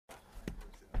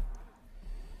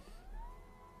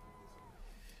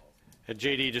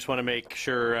JD, just want to make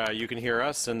sure you can hear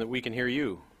us and that we can hear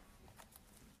you.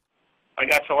 I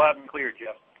got you loud and clear,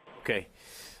 Jeff. Okay.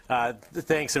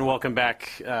 Thanks and welcome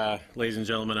back, ladies and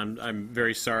gentlemen. I'm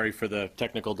very sorry for the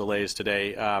technical delays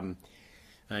today.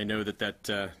 I know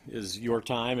that is your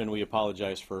time, and we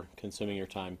apologize for consuming your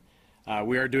time.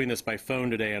 We are doing this by phone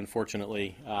today,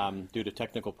 unfortunately, due to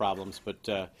technical problems, but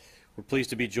we're pleased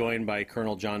to be joined by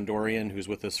Colonel John Dorrian, who's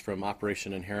with us from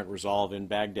Operation Inherent Resolve in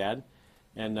Baghdad.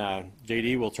 And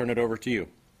JD, we'll turn it over to you.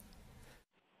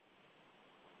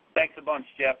 Thanks a bunch,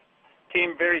 Jeff.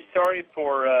 Team, very sorry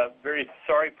for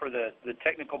the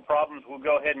technical problems. We'll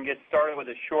go ahead and get started with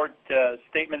a short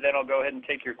statement, then I'll go ahead and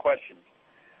take your questions.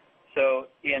 So,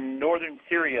 in northern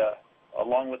Syria,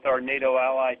 along with our NATO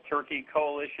ally Turkey,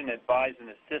 coalition advise and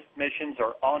assist missions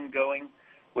are ongoing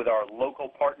with our local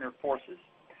partner forces.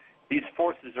 These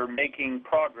forces are making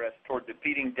progress toward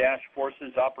defeating Daesh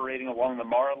forces operating along the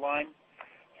Mara line.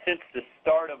 Since the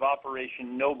start of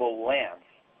Operation Noble Lance,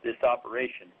 this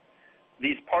operation,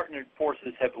 these partnered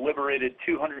forces have liberated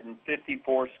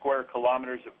 254 square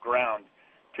kilometers of ground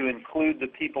to include the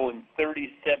people in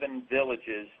 37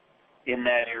 villages in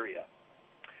that area.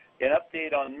 An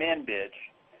update on Manbij.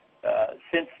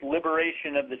 Since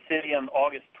liberation of the city on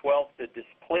August 12th, the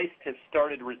displaced have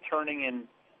started returning in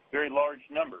very large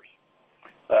numbers.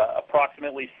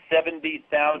 Approximately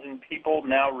 70,000 people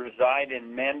now reside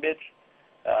in Manbij,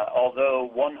 although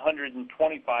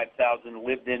 125,000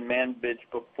 lived in Manbij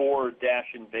before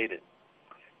Daesh invaded.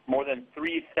 More than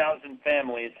 3,000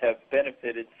 families have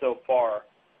benefited so far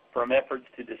from efforts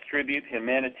to distribute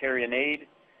humanitarian aid,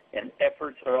 and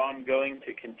efforts are ongoing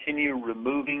to continue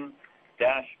removing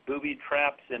Daesh booby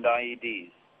traps and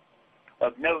IEDs.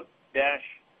 Of note, Daesh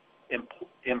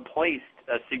emplaced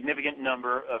a significant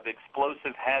number of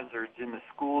explosive hazards in the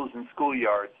schools and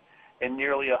schoolyards, and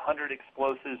nearly 100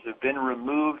 explosives have been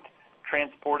removed,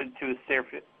 transported to a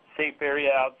safe area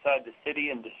outside the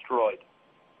city, and destroyed.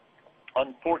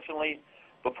 Unfortunately,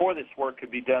 before this work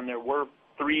could be done, there were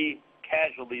 3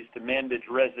 casualties to Manbij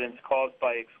residents caused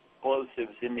by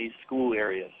explosives in these school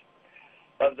areas.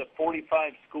 Of the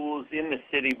 45 schools in the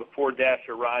city before Daesh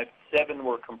arrived, 7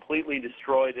 were completely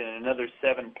destroyed and another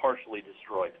 7 partially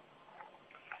destroyed.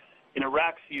 In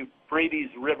Iraq's Euphrates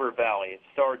River Valley,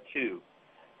 STAR 2,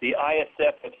 the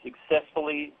ISF have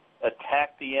successfully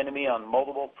attacked the enemy on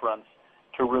multiple fronts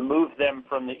to remove them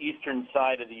from the eastern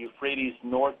side of the Euphrates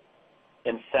north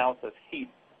and south of Heath.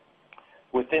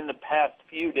 Within the past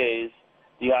few days,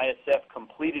 the ISF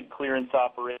completed clearance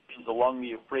operations along the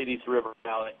Euphrates River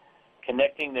Valley,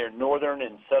 connecting their northern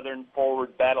and southern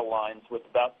forward battle lines with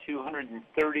about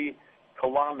 230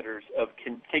 kilometers of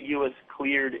contiguous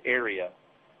cleared area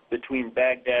between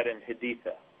Baghdad and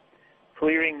Haditha.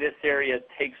 Clearing this area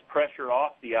takes pressure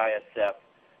off the ISF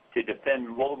to defend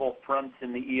multiple fronts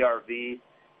in the ERV,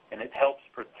 and it helps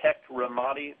protect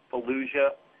Ramadi, Fallujah,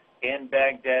 and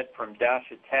Baghdad from Daesh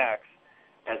attacks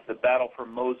as the battle for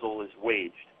Mosul is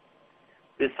waged.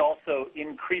 This also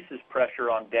increases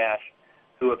pressure on Daesh,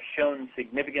 who have shown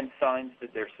significant signs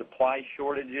that their supply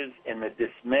shortages and the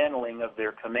dismantling of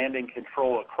their command and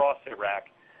control across Iraq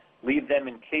leave them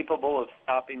incapable of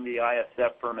stopping the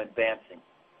ISF from advancing.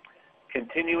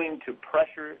 Continuing to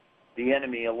pressure the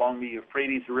enemy along the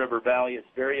Euphrates River Valley is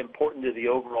very important to the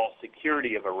overall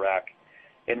security of Iraq,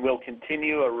 and will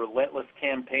continue a relentless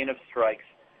campaign of strikes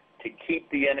to keep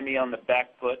the enemy on the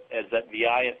back foot as the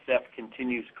ISF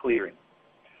continues clearing.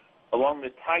 Along the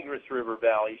Tigris River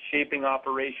Valley, shaping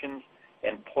operations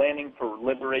and planning for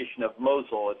liberation of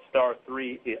Mosul at STAR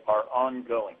 3 are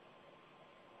ongoing.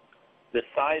 The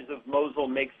size of Mosul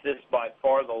makes this by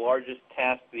far the largest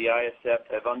task the ISF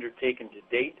have undertaken to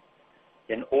date,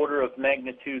 an order of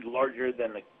magnitude larger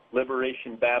than the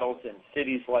liberation battles in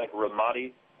cities like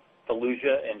Ramadi,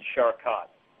 Fallujah, and Sharqat.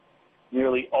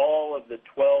 Nearly all of the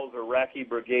 12 Iraqi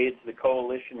brigades the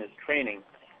coalition is training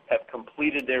have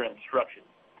completed their instruction.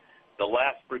 The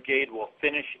last brigade will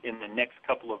finish in the next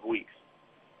couple of weeks.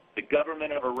 The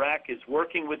government of Iraq is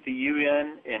working with the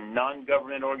UN and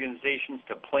non-government organizations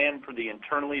to plan for the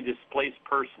internally displaced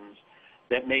persons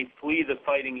that may flee the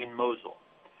fighting in Mosul.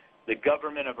 The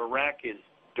government of Iraq is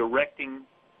directing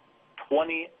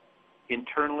 20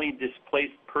 internally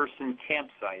displaced person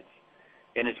campsites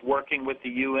and is working with the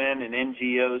UN and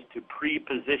NGOs to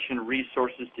pre-position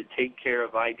resources to take care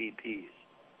of IDPs.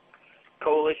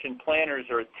 Coalition planners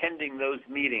are attending those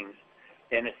meetings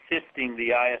and assisting the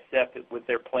ISF with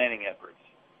their planning efforts.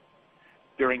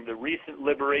 During the recent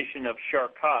liberation of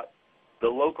Sharqat, the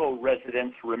local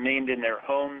residents remained in their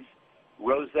homes,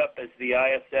 rose up as the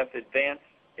ISF advanced,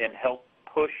 and helped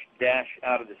push Daesh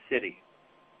out of the city.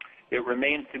 It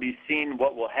remains to be seen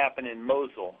what will happen in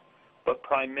Mosul, but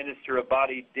Prime Minister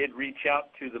Abadi did reach out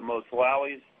to the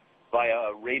Moslawis via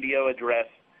a radio address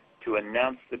to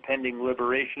announce the pending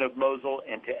liberation of Mosul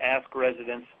and to ask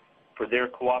residents for their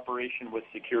cooperation with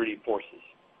security forces.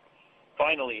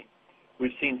 Finally,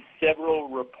 we've seen several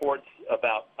reports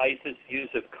about ISIS use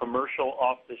of commercial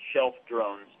off-the-shelf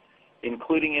drones,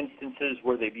 including instances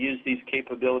where they've used these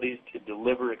capabilities to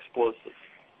deliver explosives.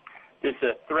 This is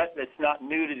a threat that's not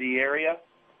new to the area.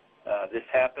 This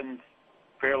happens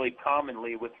fairly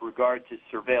commonly with regard to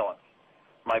surveillance.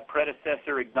 My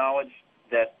predecessor acknowledged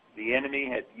that the enemy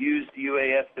had used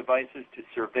UAS devices to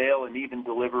surveil and even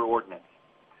deliver ordnance.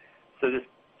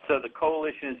 So the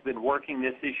coalition has been working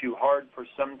this issue hard for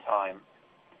some time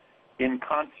in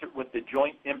concert with the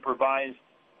Joint Improvised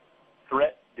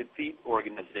Threat Defeat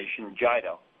Organization,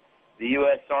 JIDO, the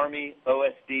U.S. Army,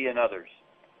 OSD, and others,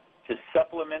 to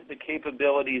supplement the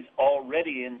capabilities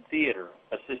already in theater,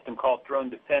 a system called Drone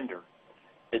Defender.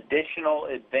 Additional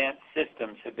advanced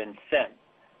systems have been sent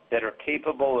that are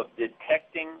capable of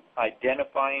detecting,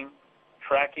 identifying,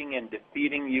 tracking, and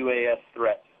defeating UAS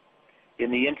threats. In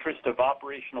the interest of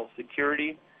operational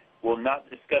security, we'll not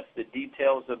discuss the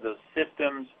details of those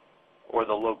systems or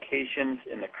the locations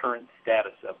and the current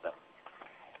status of them.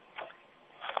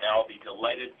 Now I'll be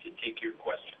delighted to take your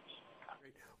questions.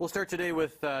 Great. We'll start today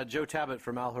with Joe Tabbitt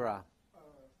from Al Hurrah.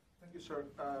 Thank you, sir.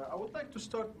 I would like to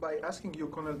start by asking you,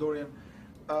 Colonel Dorrian,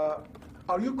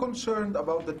 are you concerned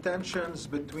about the tensions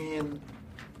between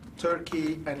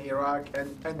Turkey and Iraq,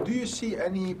 and do you see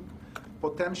any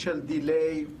potential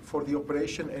delay for the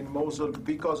operation in Mosul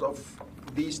because of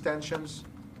these tensions?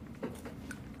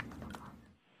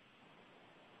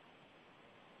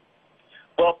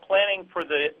 Well, planning for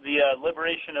the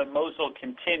liberation of Mosul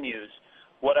continues.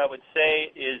 What I would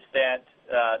say is that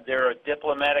there are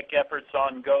diplomatic efforts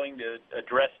ongoing to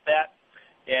address that,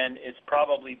 and it's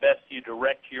probably best you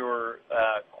direct your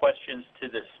questions to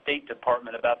the State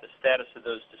Department about the status of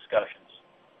those discussions.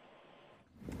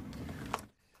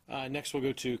 Next we'll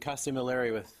go to Qasim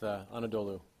Ileri with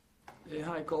Anadolu.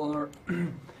 Hi, Colonel.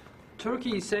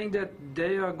 Turkey is saying that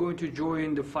they are going to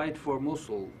join the fight for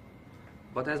Mosul,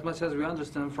 but as much as we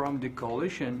understand from the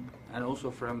coalition and also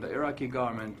from the Iraqi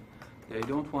government, they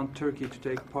don't want Turkey to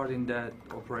take part in that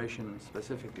operation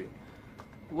specifically.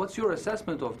 What's your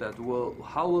assessment of that?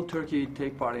 How will Turkey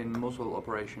take part in Mosul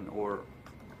operation, or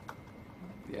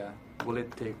will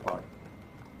it take part?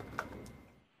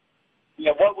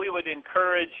 Yeah, what we would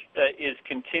encourage is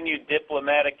continued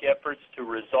diplomatic efforts to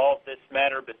resolve this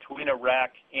matter between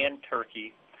Iraq and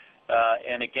Turkey.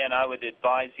 And again, I would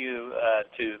advise you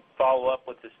to follow up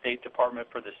with the State Department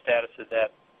for the status of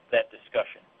that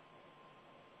discussion.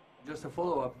 Just a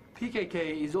follow-up.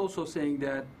 PKK is also saying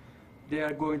that they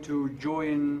are going to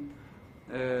join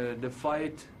the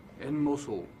fight in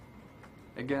Mosul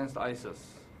against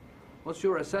ISIS. What's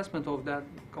your assessment of that,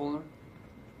 Colonel?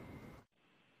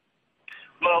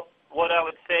 Well, what I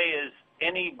would say is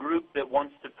any group that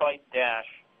wants to fight Daesh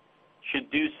should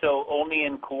do so only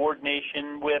in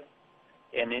coordination with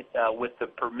and with the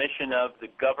permission of the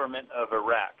government of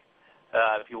Iraq.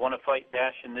 If you want to fight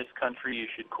Daesh in this country, you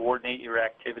should coordinate your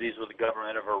activities with the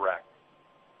government of Iraq.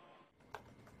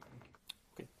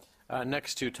 Okay.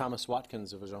 Next to Thomas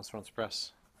Watkins of Agence France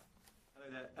Presse. Hello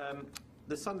there.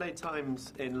 The Sunday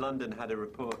Times in London had a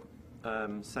report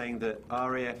saying that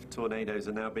RAF Tornadoes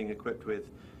are now being equipped with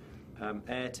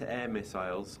air-to-air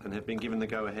missiles and have been given the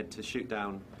go-ahead to shoot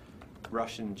down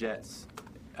Russian jets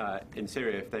in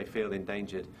Syria if they feel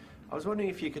endangered. I was wondering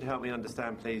if you could help me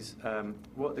understand, please,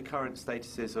 what the current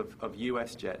status is of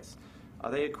US jets. Are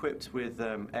they equipped with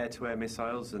air-to-air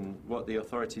missiles, and what the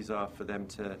authorities are for them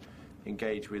to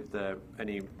engage with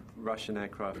any Russian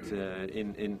aircraft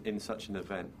in such an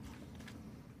event?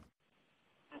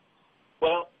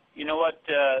 Well, you know what?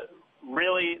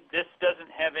 Really, this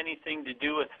doesn't have anything to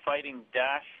do with fighting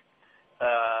Daesh,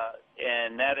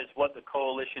 and that is what the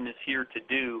coalition is here to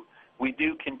do. We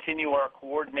do continue our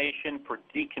coordination for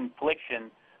deconfliction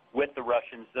with the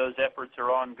Russians. Those efforts are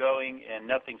ongoing, and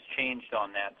nothing's changed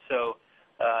on that. So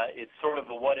it's sort of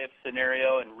a what-if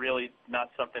scenario, and really not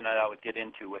something that I would get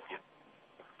into with you.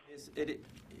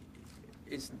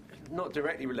 It's not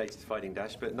directly related to fighting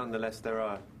Daesh, but nonetheless there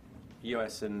are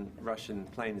US and Russian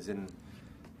planes in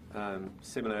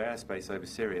similar airspace over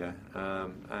Syria,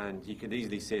 and you could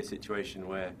easily see a situation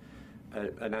where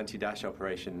an anti-Daesh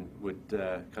operation would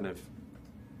kind of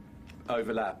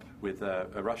overlap with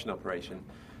a Russian operation.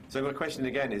 So my question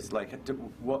again is, like,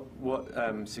 what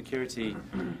security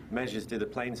measures do the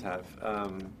planes have?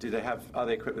 Are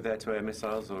they equipped with air-to-air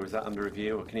missiles, or is that under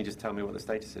review? Or can you just tell me what the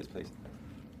status is, please?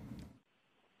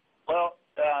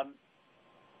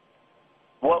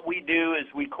 we do is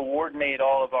we coordinate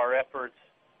all of our efforts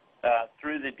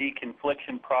through the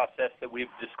deconfliction process that we've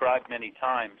described many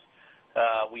times.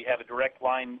 We have a direct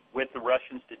line with the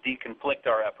Russians to deconflict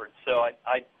our efforts. So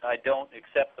I don't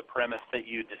accept the premise that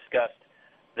you discussed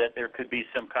that there could be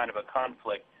some kind of a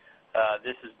conflict.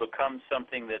 This has become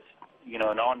something that's,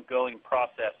 an ongoing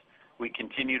process. We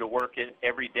continue to work it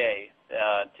every day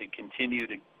to continue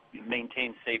to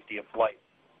maintain safety of flight.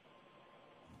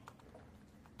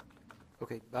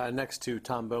 Okay, next to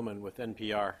Tom Bowman with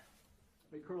NPR.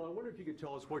 Hey, Colonel, I wonder if you could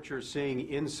tell us what you're seeing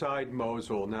inside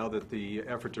Mosul now that the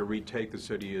effort to retake the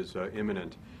city is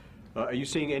imminent. Are you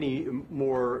seeing any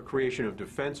more creation of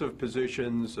defensive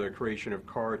positions, creation of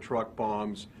car, truck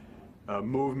bombs,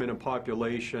 movement of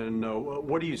population?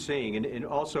 What are you seeing? And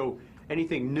also,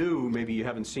 anything new maybe you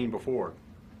haven't seen before?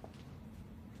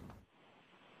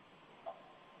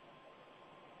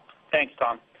 Thanks,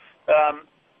 Tom.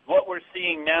 What we're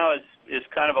seeing now is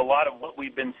kind of a lot of what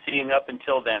we've been seeing up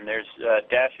until then. There's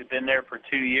Daesh have been there for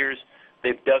 2 years.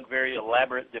 They've dug very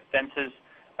elaborate defenses.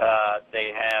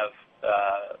 They have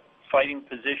fighting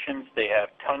positions. They have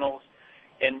tunnels.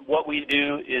 And what we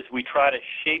do is we try to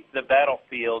shape the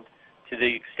battlefield to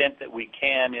the extent that we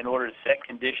can in order to set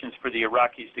conditions for the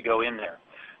Iraqis to go in there.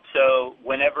 So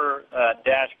whenever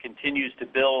Daesh continues to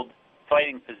build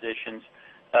fighting positions,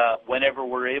 whenever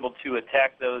we're able to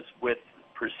attack those with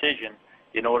precision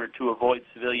in order to avoid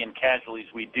civilian casualties,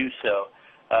 we do so.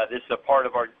 This is a part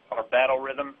of our battle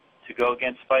rhythm to go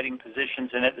against fighting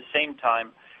positions, and at the same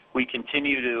time, we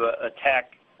continue to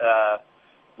attack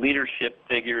leadership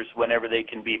figures whenever they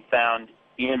can be found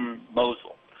in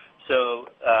Mosul. So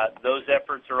those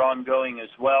efforts are ongoing as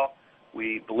well.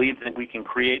 We believe that we can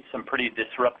create some pretty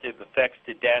disruptive effects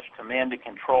to Daesh command and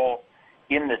control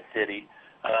in the city.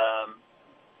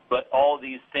 But all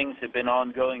these things have been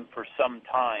ongoing for some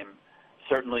time.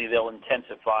 Certainly they'll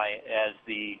intensify as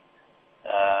the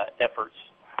efforts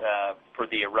for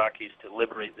the Iraqis to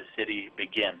liberate the city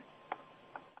begin.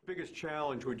 Biggest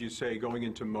challenge, would you say, going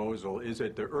into Mosul? Is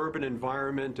it the urban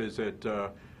environment? Is it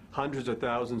hundreds of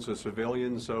thousands of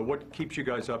civilians? What keeps you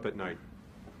guys up at night?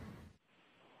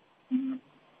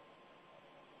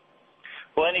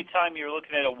 Well, anytime you're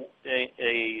looking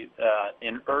at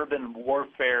an urban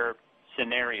warfare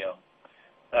scenario,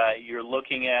 you're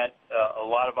looking at a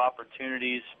lot of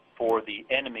opportunities for the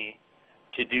enemy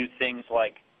to do things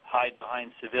like hide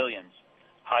behind civilians,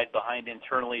 hide behind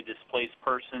internally displaced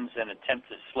persons, and attempt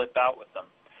to slip out with them.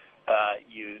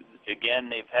 Again,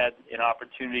 they've had an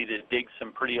opportunity to dig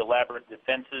some pretty elaborate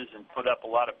defenses and put up a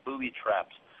lot of booby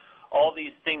traps. All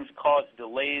these things cause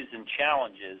delays and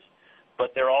challenges,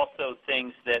 but they're also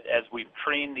things that, as we've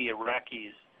trained the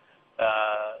Iraqis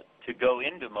to go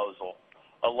into Mosul,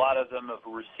 a lot of them have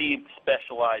received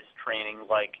specialized training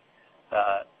like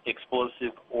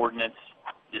explosive ordnance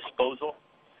disposal,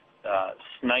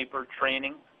 sniper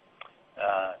training,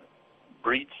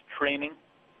 breach training,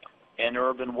 and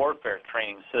urban warfare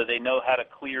training. So they know how to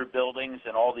clear buildings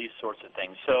and all these sorts of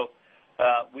things. So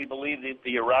we believe that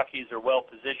the Iraqis are well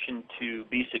positioned to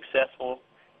be successful,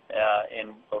 and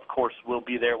of course we'll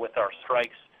be there with our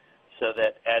strikes so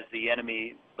that as the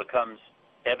enemy becomes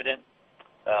evident,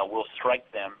 we'll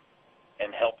strike them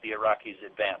and help the Iraqis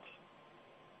advance.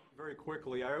 Very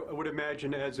quickly, I would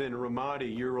imagine, as in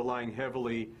Ramadi, you're relying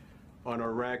heavily on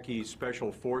Iraqi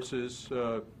special forces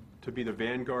to be the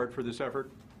vanguard for this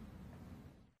effort?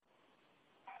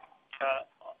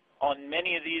 On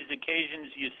many of these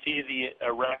occasions, you see the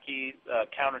Iraqi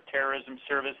counterterrorism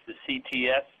service, the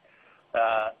CTS.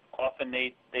 Often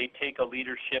they take a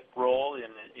leadership role in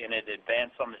an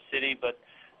advance on the city, but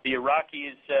the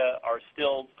Iraqis are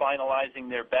still finalizing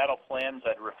their battle plans.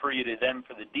 I'd refer you to them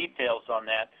for the details on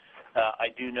that. I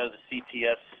do know the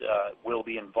CTS will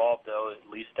be involved, though. At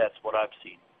least that's what I've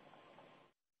seen.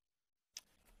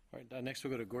 All right, next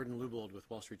we'll go to Gordon Lubold with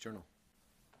Wall Street Journal.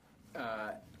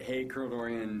 Hey, Colonel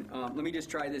Dorrian. Let me just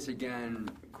try this again,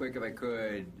 quick if I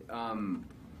could. On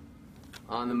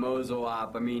the Mosul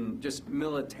op, I mean, just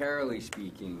militarily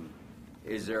speaking,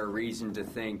 is there a reason to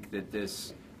think that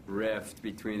this rift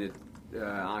between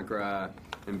Ankara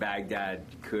and Baghdad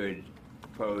could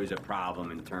pose a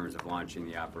problem in terms of launching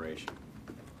the operation?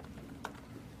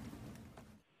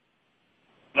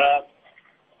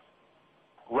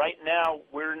 Right now,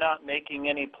 we're not making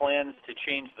any plans to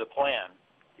change the plan,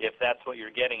 if that's what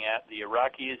you're getting at. The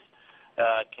Iraqis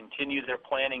continue their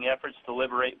planning efforts to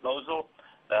liberate Mosul.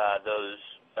 Those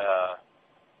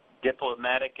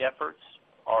diplomatic efforts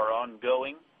are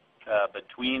ongoing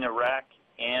between Iraq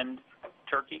and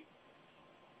Turkey,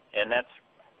 and that's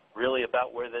really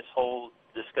about where this whole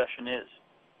discussion is.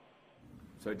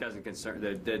 So it doesn't concern,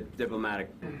 the diplomatic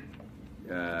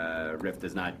rift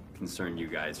does not concern you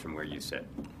guys from where you sit?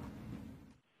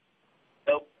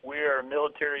 Nope, we're a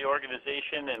military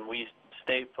organization and we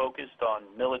stay focused on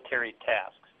military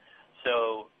tasks.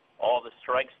 So all the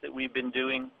strikes that we've been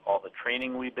doing, all the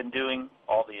training we've been doing,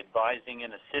 all the advising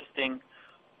and assisting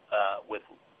with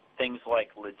things like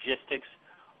logistics,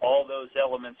 all those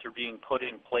elements are being put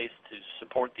in place to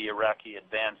support the Iraqi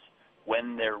advance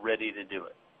when they're ready to do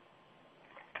it.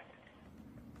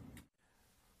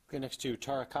 Okay, next to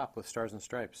Tara Kopp with Stars and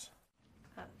Stripes.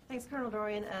 Thanks, Colonel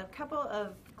Dorrian. A couple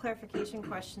of clarification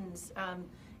questions.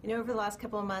 Over the last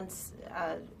couple of months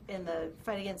in the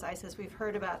fight against ISIS, we've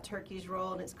heard about Turkey's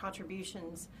role and its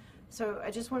contributions. So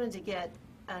I just wanted to get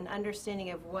an understanding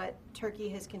of what Turkey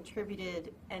has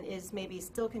contributed and is maybe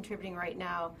still contributing right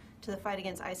now to the fight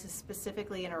against ISIS,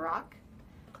 specifically in Iraq.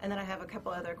 And then I have a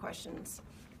couple other questions.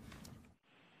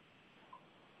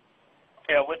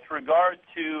 Yeah, with regard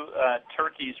to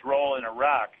Turkey's role in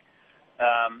Iraq,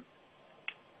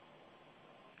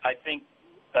 I think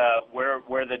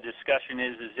where the discussion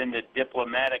is in the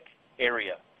diplomatic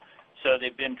area. So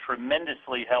they've been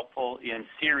tremendously helpful in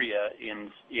Syria in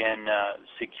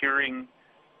securing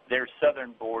their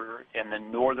southern border and the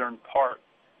northern part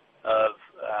of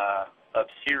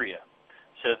Syria.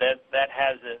 So that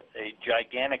has a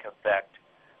gigantic effect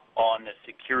on the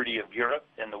security of Europe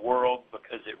and the world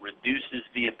because it reduces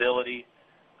the ability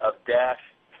of Daesh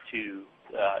to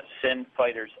send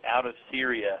fighters out of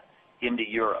Syria into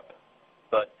Europe.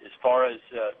 But as far as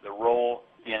the role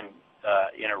in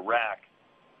Iraq,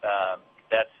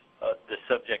 that's the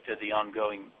subject of the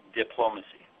ongoing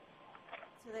diplomacy.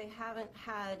 So they haven't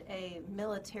had a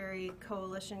military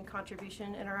coalition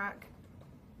contribution in Iraq?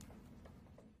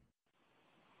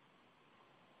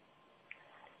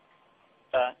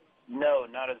 No,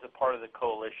 not as a part of the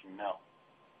coalition, no.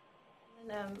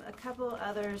 And a couple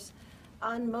others.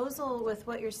 On Mosul, with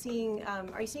what you're seeing,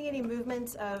 are you seeing any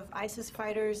movements of ISIS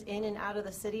fighters in and out of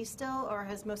the city still, or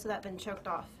has most of that been choked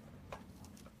off?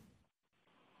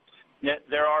 Yeah,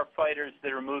 there are fighters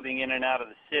that are moving in and out of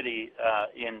the city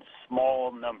in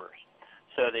small numbers.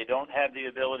 So they don't have the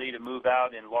ability to move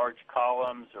out in large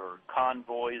columns or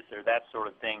convoys or that sort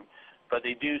of thing, but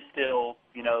they do still,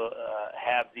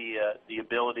 have the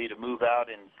ability to move out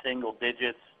in single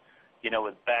digits,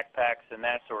 with backpacks and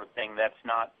that sort of thing. That's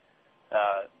not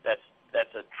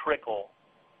that's a trickle,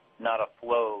 not a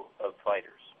flow of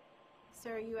fighters.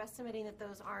 So are you estimating that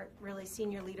those aren't really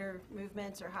senior leader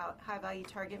movements or high-value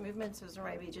target movements? Those are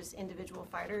maybe just individual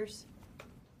fighters?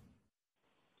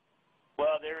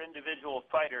 Well, they're individual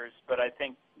fighters, but I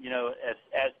think,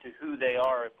 as to who they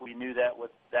are, if we knew that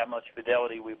with that much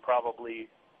fidelity, we probably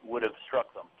would have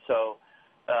struck them. So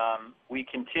we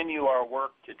continue our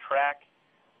work to track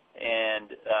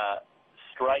and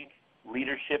strike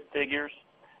leadership figures,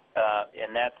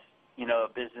 and that's a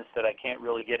business that I can't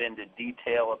really get into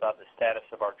detail about the status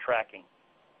of our tracking.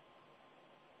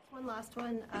 One last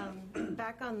one.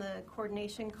 Back on the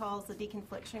coordination calls, the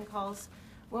deconfliction calls,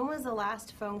 when was the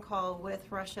last phone call with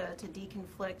Russia to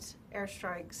deconflict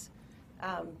airstrikes?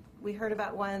 We heard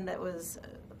about one that was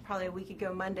probably a week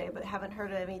ago Monday, but haven't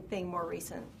heard of anything more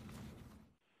recent.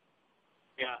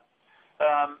 Yeah.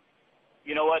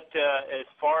 You know what, as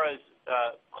far as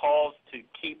calls to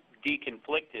keep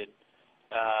deconflicted,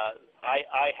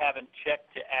 I haven't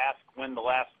checked to ask when the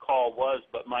last call was,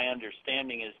 but my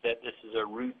understanding is that this is a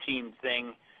routine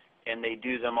thing and they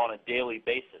do them on a daily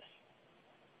basis.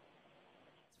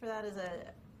 For that as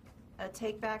a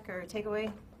take back or a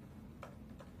takeaway?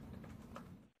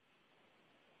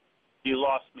 You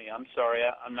lost me. I'm sorry.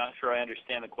 I'm not sure I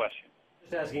understand the question.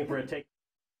 Just asking for a take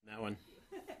on that one.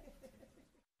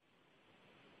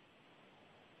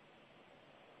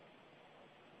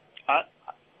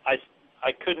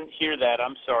 I couldn't hear that.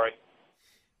 I'm sorry.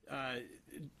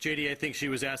 JD, I think she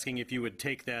was asking if you would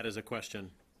take that as a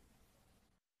question.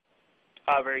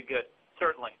 Very good.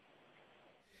 Certainly.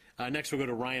 Next, we'll go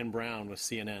to Ryan Brown with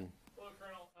CNN. Hello,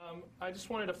 Colonel. I just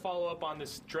wanted to follow up on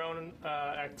this drone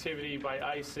activity by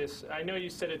ISIS. I know you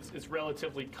said it's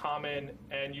relatively common,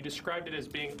 and you described it as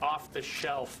being off the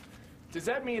shelf. Does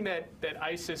that mean that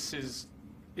ISIS is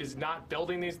not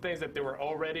building these things, that they were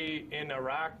already in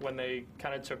Iraq when they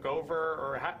kind of took over?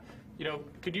 Or how,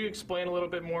 could you explain a little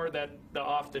bit more the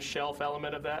off-the-shelf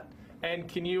element of that? And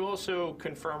can you also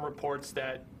confirm reports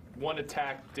that one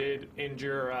attack did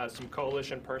injure some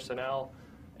coalition personnel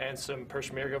and some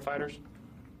Peshmerga fighters?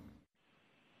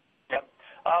 Yep.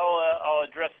 I'll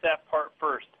address that part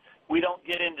first. We don't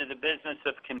get into the business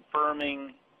of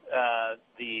confirming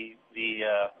the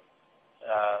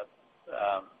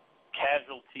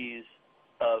casualties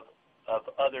of of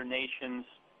other nations,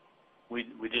 we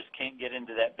just can't get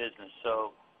into that business.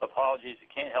 So apologies, I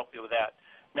can't help you with that.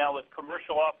 Now, with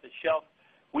commercial off-the-shelf,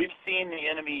 we've seen the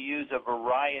enemy use a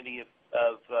variety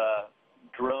of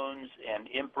drones and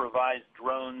improvised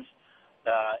drones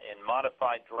and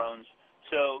modified drones.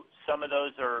 So some of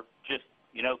those are just,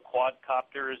 you know,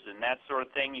 quadcopters and that sort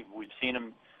of thing. We've seen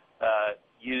them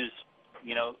use,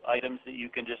 you know, items that you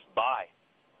can just buy.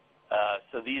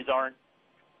 So these aren't,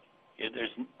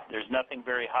 there's nothing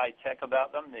very high-tech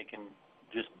about them. They can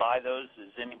just buy those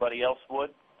as anybody else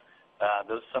would.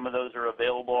 Some of those are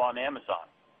available on Amazon.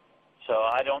 So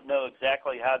I don't know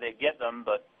exactly how they get them,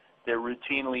 but they're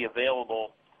routinely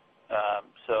available.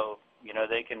 So, you know,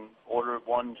 they can order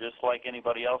one just like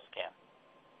anybody else can.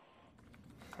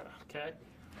 Okay.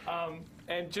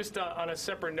 And just on a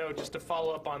separate note, just to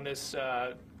follow up on this,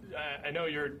 I know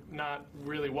you're not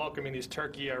really welcoming these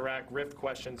Turkey-Iraq rift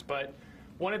questions, but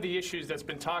one of the issues that's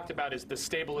been talked about is the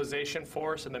stabilization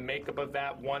force and the makeup of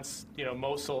that once, you know,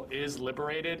 Mosul is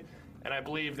liberated. And I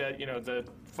believe that, you know, the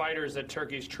fighters that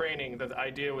Turkey's training, the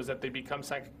idea was that they become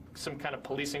some kind of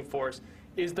policing force.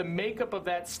 Is the makeup of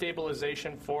that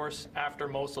stabilization force after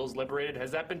Mosul is liberated,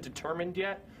 has that been determined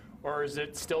yet? Or is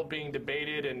it still being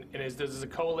debated, and does the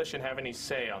coalition have any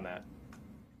say on that?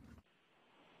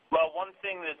 Well, one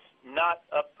thing that's not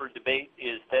up for debate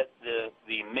is that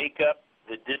the makeup,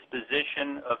 the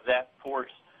disposition of that force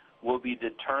will be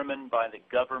determined by the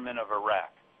government of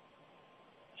Iraq.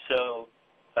 So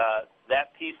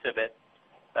that piece of it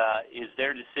is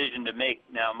their decision to make.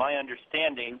 Now, my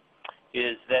understanding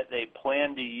is that they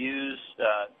plan to use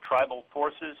tribal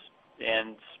forces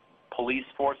and police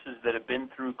forces that have been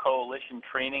through coalition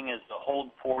training as the hold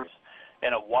force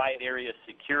and a wide area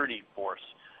security force.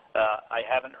 I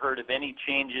haven't heard of any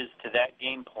changes to that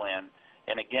game plan,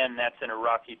 and again, that's an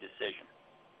Iraqi decision.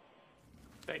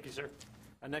 Thank you, sir.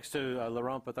 Next to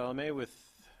Laurent Bartholomé with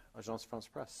Agence France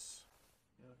Presse.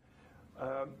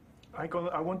 I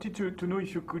wanted to know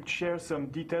if you could share some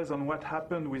details on what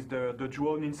happened with the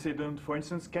drone incident. For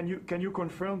instance, can you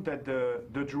confirm that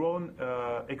the drone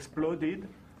exploded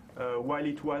while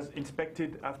it was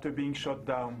inspected after being shot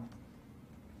down?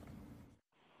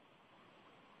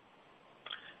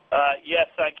 Yes,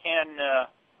 I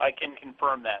can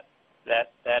confirm that.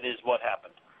 That is what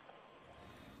happened.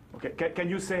 Okay. Can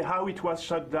you say how it was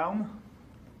shot down?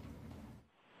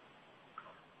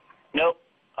 Nope.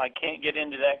 I can't get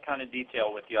into that kind of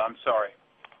detail with you. I'm sorry.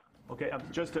 Okay.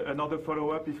 Just another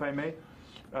follow-up, if I may.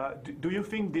 Do you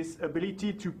think this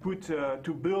ability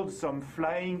to build some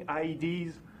flying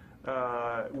IEDs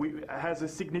has a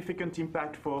significant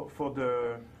impact for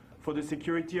the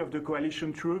security of the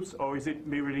coalition troops, or is it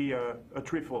merely a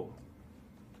trifle?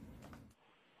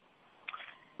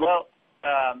 Well,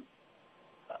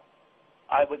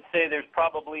 I would say there's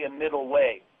probably a middle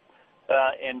way.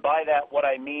 And by that, what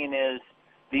I mean is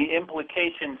the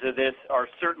implications of this are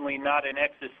certainly not an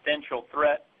existential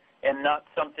threat and not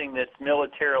something that's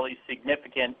militarily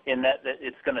significant in that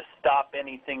it's going to stop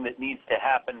anything that needs to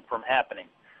happen from happening.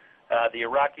 The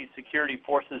Iraqi security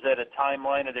forces at a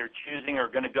timeline of their choosing are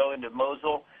going to go into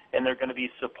Mosul, and they're going to be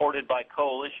supported by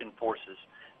coalition forces.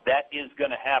 That is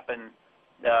going to happen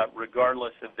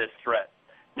regardless of this threat.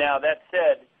 Now, that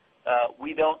said,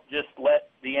 we don't just let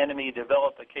the enemy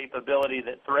develop a capability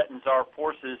that threatens our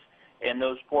forces and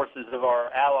those forces of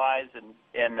our allies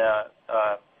and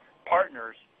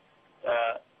partners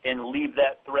and leave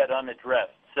that threat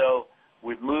unaddressed. So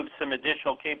we've moved some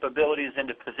additional capabilities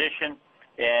into position,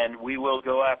 and we will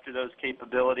go after those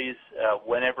capabilities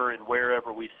whenever and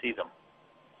wherever we see them.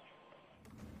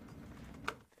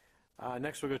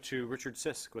 Next, we'll go to Richard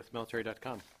Sisk with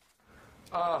military.com.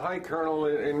 Hi, Colonel.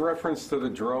 In reference to the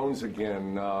drones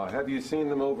again, have you seen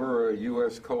them over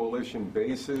U.S. coalition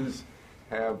bases?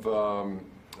 Have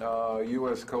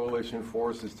U.S. coalition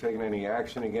forces taken any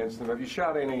action against them? Have you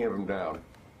shot any of them down?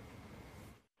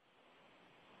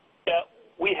 Yeah,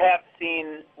 we have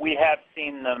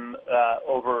seen them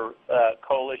over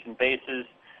coalition bases.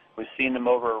 We've seen them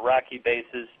over Iraqi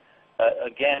bases.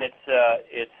 Again,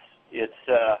 it's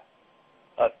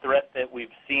a threat that we've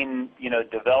seen,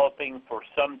 developing for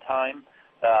some time.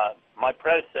 My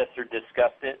predecessor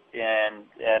discussed it, and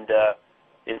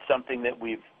it's something that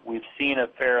we've seen a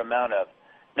fair amount of.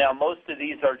 Now, most of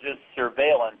these are just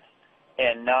surveillance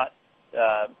and not,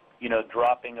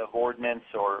 dropping of ordnance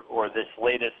or this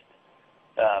latest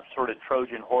sort of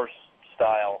Trojan horse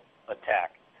style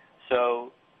attack.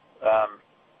 So,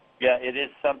 yeah, it is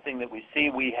something that we see.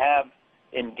 We have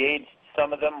engaged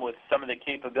some of them with some of the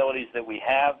capabilities that we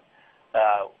have.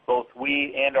 Both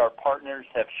we and our partners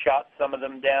have shot some of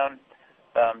them down.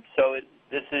 So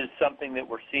this is something that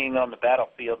we're seeing on the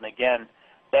battlefield, and again,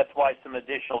 that's why some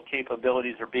additional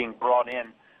capabilities are being brought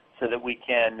in so that we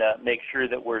can make sure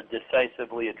that we're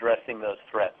decisively addressing those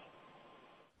threats.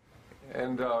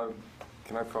 And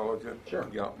can I follow you? Sure.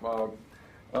 Yeah.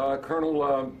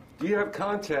 Colonel, do you have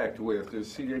contact with,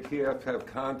 does CJTF have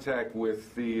contact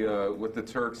with the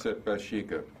Turks at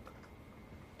Bashika?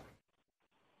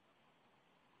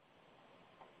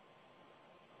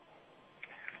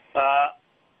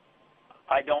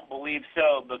 I don't believe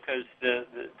so, because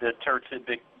the Turks at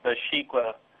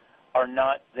Bashika are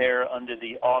not there under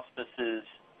the auspices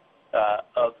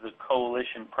of the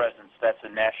coalition presence. That's a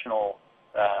national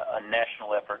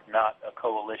effort, not a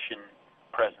coalition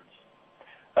presence.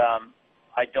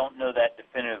 I don't know that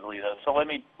definitively, though. So let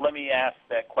me ask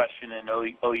that question and owe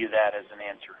you that as an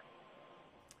answer.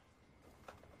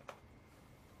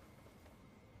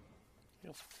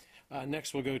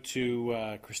 Next, we'll go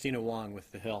to Christina Wong with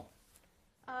The Hill.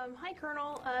 Hi,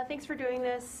 Colonel. Thanks for doing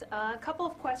this. A couple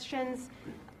of questions.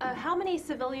 How many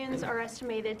civilians are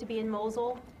estimated to be in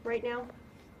Mosul right now?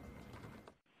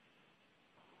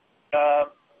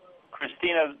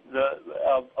 Christina,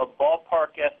 a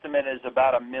ballpark estimate is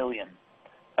about 1 million.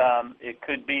 It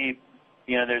could be,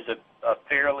 there's a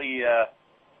fairly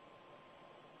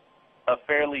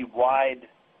wide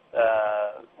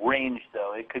range,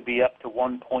 though. It could be up to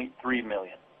 1.3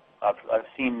 million. I've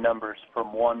seen numbers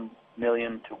from 1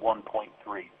 million to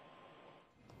 1.3.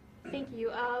 Thank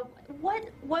you.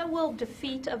 What will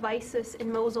defeat of ISIS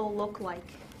in Mosul look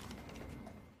like?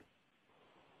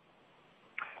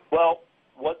 Well,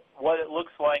 what it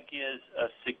looks like is a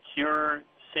secure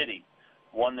city,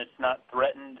 one that's not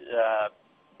threatened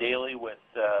daily with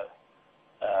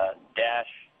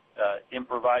Daesh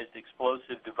improvised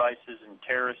explosive devices and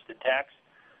terrorist attacks.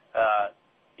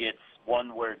 It's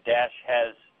one where Daesh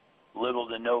has little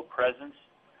to no presence.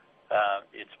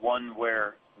 It's one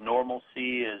where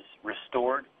normalcy is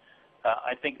restored.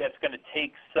 I think that's going to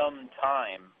take some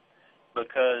time,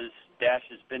 because Daesh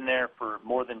has been there for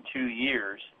more than 2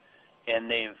 years, and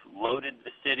they've loaded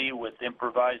the city with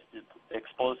improvised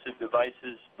explosive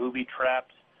devices, booby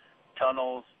traps,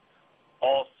 tunnels,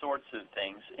 all sorts of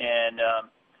things. And,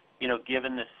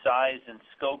 given the size and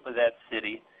scope of that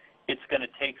city, it's going to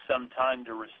take some time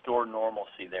to restore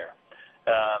normalcy there.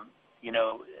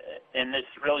 And this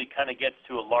really kind of gets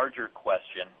to a larger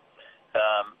question.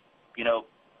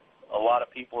 A lot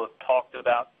of people have talked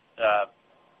about,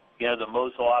 the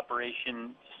Mosul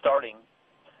operation starting,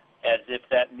 as if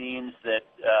that means that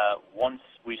once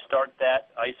we start that,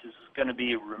 ISIS is going to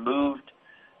be removed.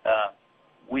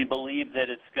 We believe that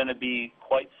it's going to be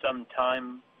quite some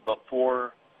time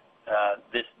before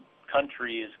this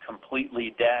country is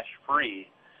completely Daesh-free.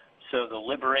 So the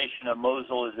liberation of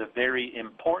Mosul is a very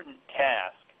important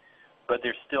task, but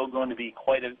there's still going to be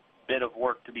quite a bit of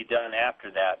work to be done after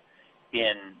that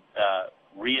in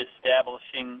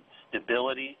reestablishing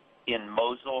stability in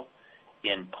Mosul,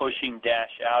 in pushing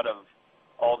Daesh out of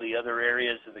all the other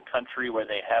areas of the country where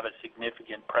they have a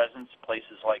significant presence,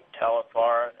 places like Tal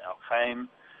Afar, Al-Qaim,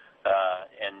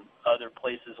 and other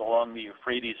places along the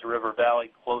Euphrates River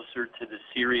Valley closer to the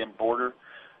Syrian border.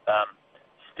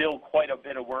 Still quite a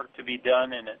bit of work to be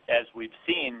done, and as we've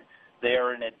seen, they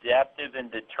are an adaptive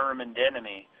and determined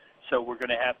enemy, so we're going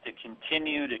to have to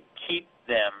continue to keep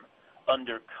them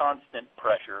under constant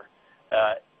pressure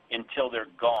until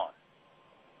they're gone.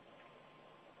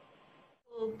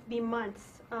 Will be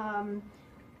months.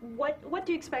 What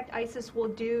do you expect ISIS will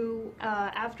do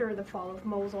after the fall of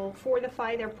Mosul?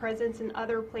 Fortify their presence in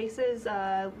other places,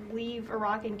 leave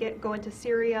Iraq and go into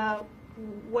Syria?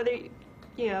 Whether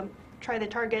try to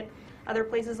target other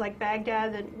places like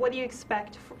Baghdad, and what do you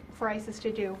expect for ISIS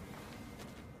to do?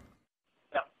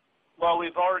 Yeah. Well,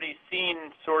 we've already seen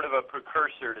sort of a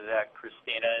precursor to that,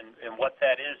 Christina, and what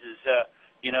that is, as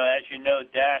you know,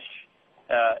 Daesh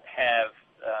have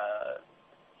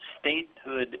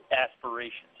statehood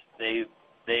aspirations. They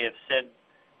have said,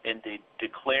 and they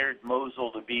declared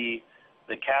Mosul to be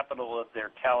the capital of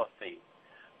their caliphate.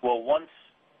 Well, once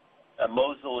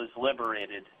Mosul is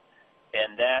liberated,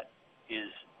 and that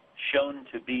is shown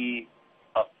to be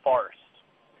a farce,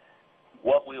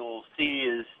 what we will see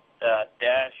is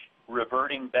Daesh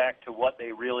reverting back to what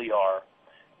they really are,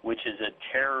 which is a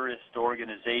terrorist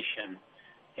organization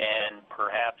and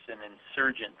perhaps an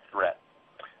insurgent threat.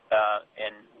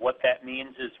 And what that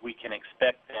means is we can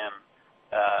expect them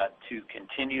to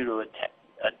continue to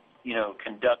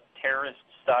conduct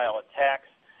terrorist-style attacks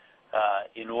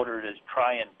in order to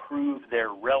try and prove their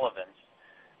relevance.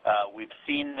 We've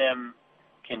seen them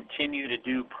continue to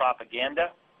do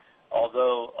propaganda.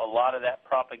 although a lot of that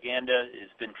propaganda has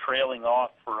been trailing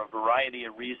off for a variety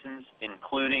of reasons,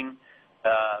 including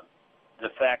the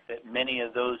fact that many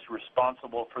of those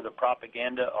responsible for the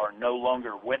propaganda are no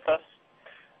longer with us,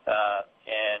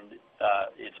 and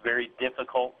it's very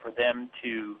difficult for them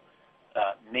to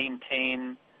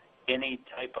maintain any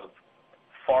type of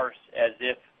farce as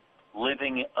if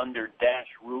living under Daesh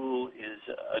rule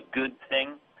is a good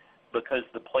thing, because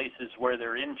the places where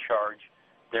they're in charge,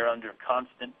 they're under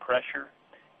constant pressure,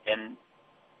 and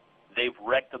they've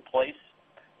wrecked the place,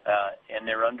 and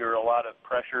they're under a lot of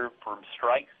pressure from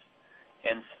strikes,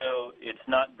 and so it's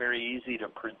not very easy to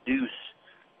produce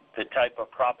the type of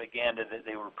propaganda that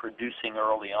they were producing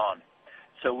early on.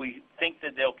 So we think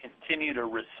that they'll continue to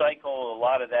recycle a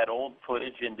lot of that old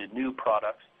footage into new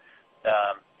products.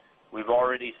 We've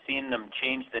already seen them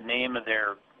change the name of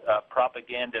their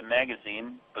propaganda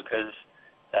magazine because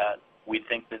we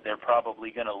think that they're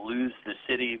probably going to lose the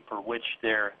city for which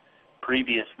their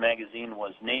previous magazine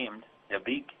was named,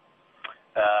 Dabiq.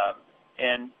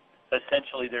 And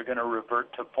essentially they're going to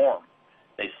revert to form.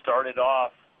 They started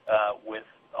off with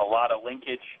a lot of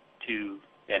linkage to,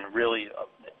 and really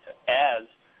as,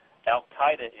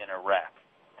 Al-Qaeda in Iraq,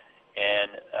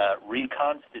 and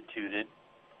reconstituted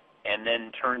and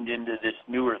then turned into this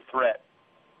newer threat.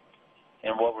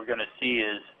 And what we're going to see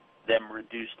is them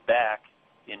reduced back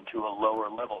into a lower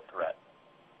level threat.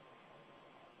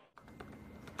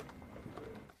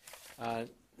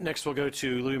 Next we'll go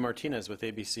to Louis Martinez with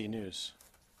ABC News.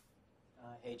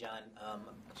 Hey, John.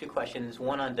 Two questions.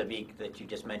 One on Dabiq that you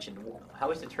just mentioned.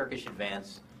 How is the Turkish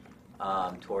advance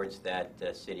towards that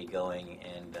city going,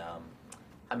 and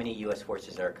how many U.S.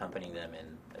 forces are accompanying them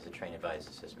in as a train advised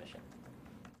assist mission?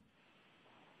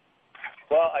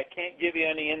 Well, I can't give you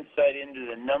any insight into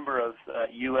the number of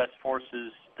U.S.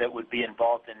 forces that would be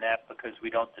involved in that because we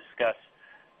don't discuss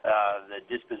the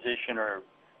disposition or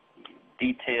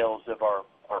details of our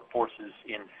forces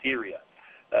in Syria.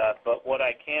 But what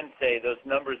I can say, those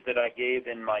numbers that I gave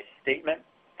in my statement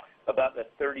about the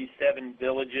 37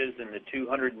 villages and the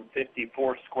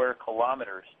 254 square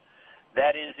kilometers,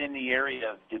 that is in the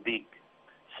area of Dabiq.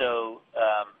 So,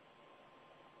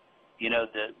 you know,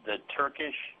 the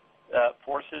Turkish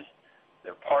forces,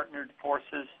 their partnered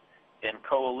forces, and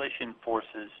coalition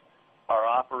forces are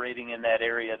operating in that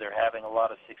area. They're having a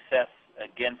lot of success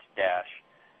against Daesh,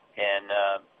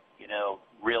 and you know,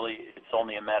 really, it's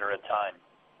only a matter of time.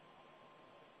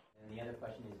 And the other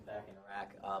question is back in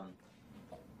Iraq.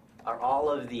 Are all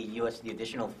of the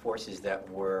additional forces that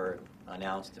were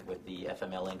announced with the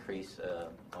FML increase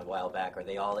a while back, are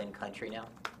they all in country now?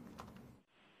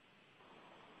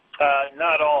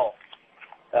 Not all.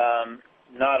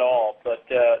 Not all, but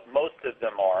most of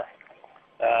them are.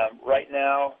 Right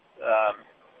now,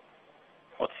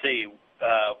 let's see,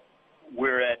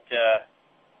 we're at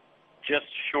just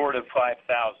short of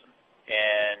 5,000,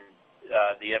 and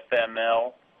the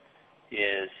FML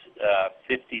is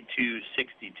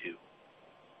 5262.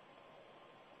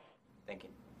 Thank you.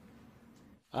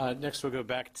 Next we'll go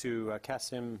back to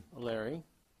Qasim Larry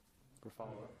for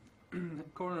follow-up.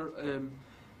 Coroner,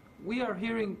 we are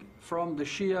hearing from the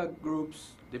Shia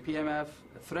groups, the PMF,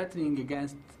 threatening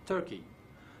against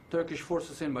Turkish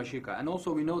forces in Bashika. And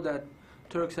also we know that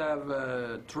Turks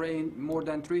have trained more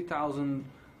than 3,000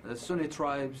 Sunni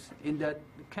tribes in that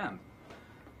camp.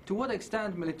 To what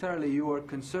extent militarily you are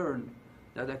concerned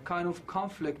that a kind of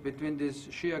conflict between these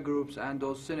Shia groups and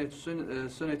those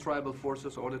Sunni tribal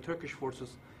forces or the Turkish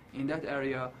forces in that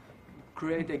area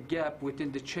create a gap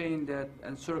within the chain that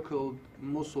encircled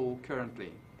Mosul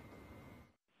currently?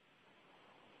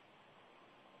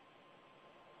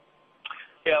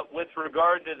 Yeah, with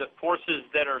regard to the forces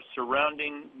that are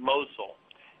surrounding Mosul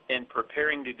and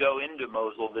preparing to go into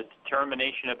Mosul, the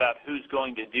determination about who's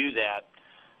going to do that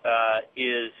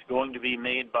is going to be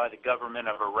made by the government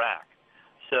of Iraq.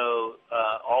 So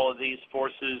all of these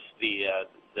forces, the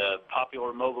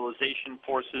Popular Mobilization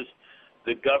Forces,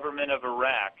 the government of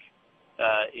Iraq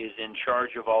is in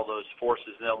charge of all those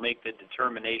forces, and they'll make the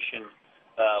determination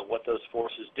what those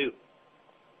forces do.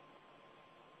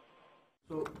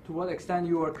 So to what extent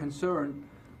you are concerned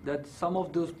that some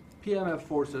of those PMF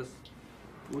forces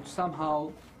would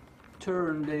somehow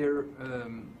turn their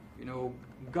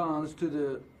guns to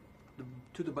the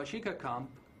Bashika camp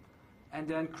and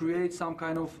then create some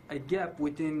kind of a gap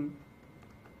within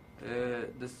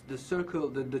the circle,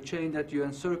 the chain that you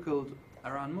encircled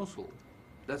around Mosul?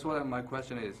 That's what my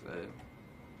question is.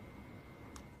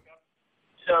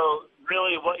 So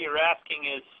really what you're asking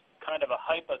is kind of a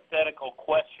hypothetical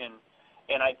question,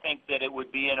 and I think that it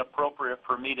would be inappropriate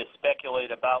for me to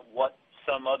speculate about what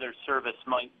some other service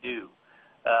might do.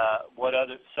 what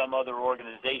some other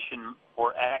organization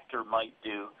or actor might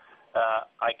do.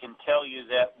 I can tell you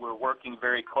that we're working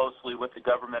very closely with the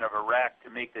government of Iraq to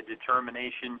make the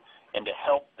determination and to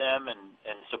help them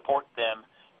and support them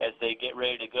as they get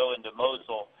ready to go into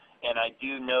Mosul. And I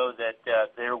do know that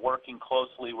they're working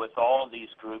closely with all of these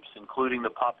groups, including the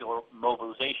Popular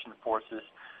Mobilization Forces,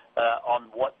 on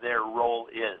what their role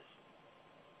is.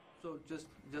 So just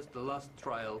the last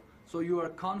trial. So you are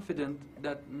confident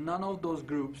that none of those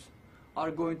groups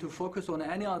are going to focus on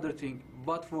any other thing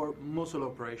but for Mosul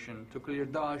operation, to clear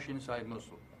Daesh inside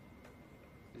Mosul?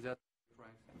 Is that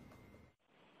right?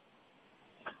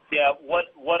 Yeah,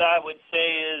 what I would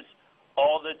say is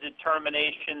all the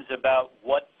determinations about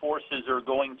what forces are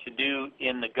going to do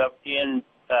in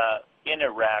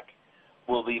Iraq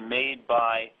will be made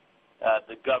by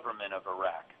the government of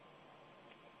Iraq.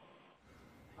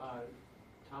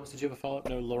 Thomas, did you have a follow-up?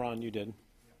 No, Laurent, you did.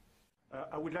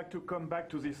 I would like to come back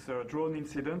to this drone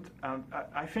incident, and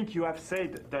I think you have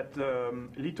said that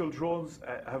little drones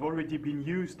have already been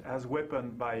used as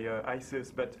weapons by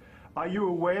ISIS, but are you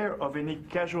aware of any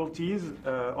casualties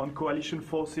on coalition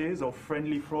forces or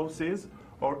friendly forces,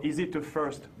 or is it the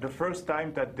first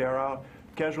time that there are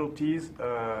casualties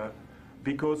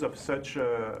because of such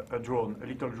a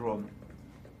little drone?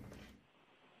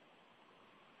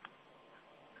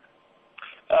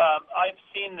 I've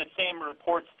seen the same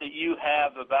reports that you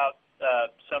have about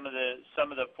some of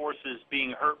the forces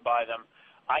being hurt by them.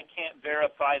 I can't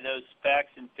verify those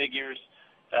facts and figures,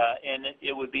 and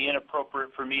it would be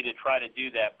inappropriate for me to try to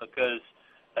do that because,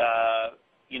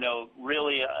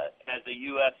 really, as a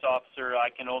U.S. officer, I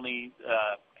can only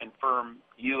confirm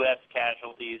U.S.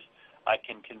 casualties. I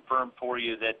can confirm for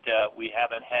you that we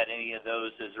haven't had any of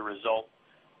those as a result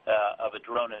of a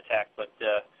drone attack, but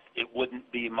it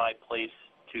wouldn't be my place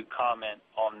to comment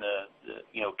on the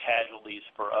casualties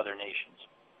for other nations.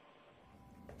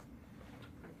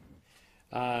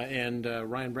 And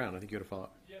Ryan Brown, I think you had a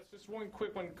follow-up. Yes, just one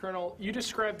quick one, Colonel. You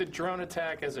described the drone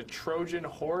attack as a Trojan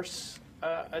horse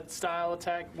style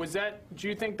attack. Do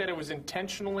you think that it was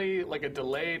intentionally like a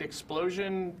delayed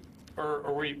explosion,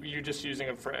 or were you just using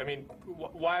it for,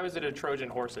 why was it a Trojan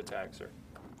horse attack, sir?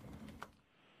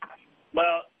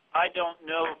 Well, I don't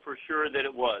know for sure that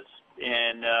it was,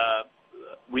 and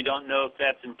we don't know if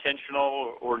that's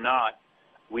intentional or not.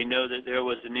 We know that there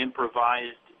was an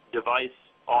improvised device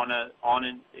on a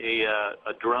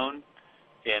drone,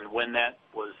 and when that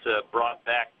was brought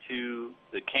back to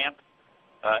the camp,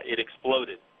 it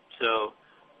exploded. So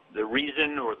the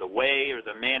reason or the way or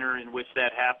the manner in which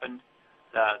that happened,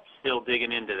 still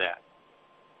digging into that.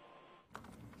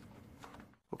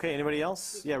 Okay, anybody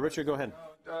else? Yeah, Richard, go ahead.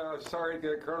 Sorry,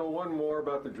 Colonel, one more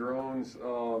about the drones.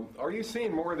 Are you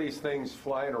seeing more of these things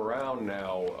flying around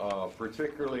now,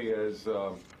 particularly as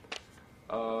the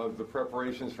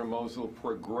preparations for Mosul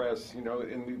progress?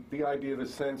 In the idea, the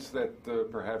sense that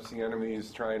perhaps the enemy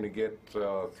is trying to get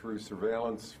through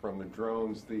surveillance from the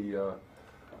drones, the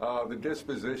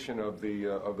disposition of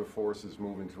the forces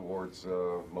moving towards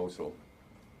Mosul.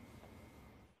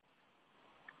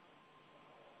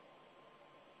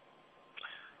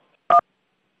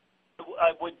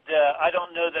 I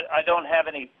don't know that I don't have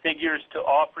any figures to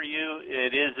offer you.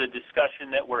 It is a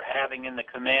discussion that we're having in the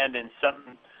command, and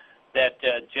something that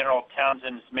General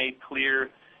Townsend has made clear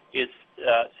is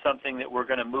something that we're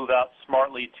going to move out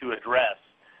smartly to address.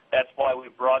 That's why we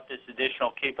brought this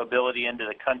additional capability into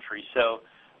the country. So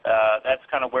that's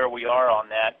kind of where we are on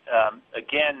that.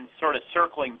 Again, sort of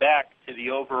circling back to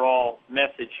the overall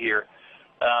message here,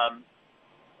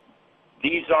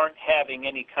 these aren't having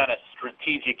any kind of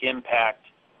strategic impact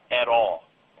at all.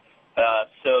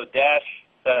 So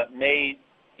Daesh may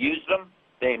use them,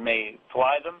 they may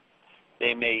fly them,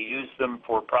 they may use them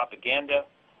for propaganda,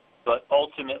 but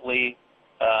ultimately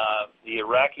the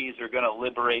Iraqis are going to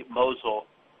liberate Mosul,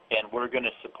 and we're going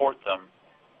to support them.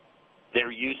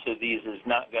 Their use of these is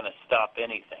not going to stop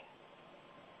anything.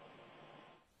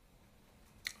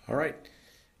 All right.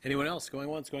 Anyone else? Going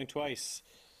once, going twice.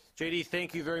 JD,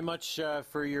 thank you very much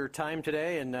for your time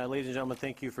today, and ladies and gentlemen,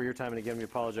 thank you for your time, and again, we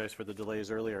apologize for the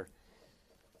delays earlier.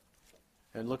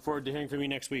 And look forward to hearing from you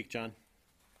next week, John.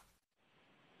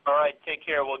 All right, take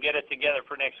care. We'll get it together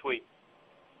for next week.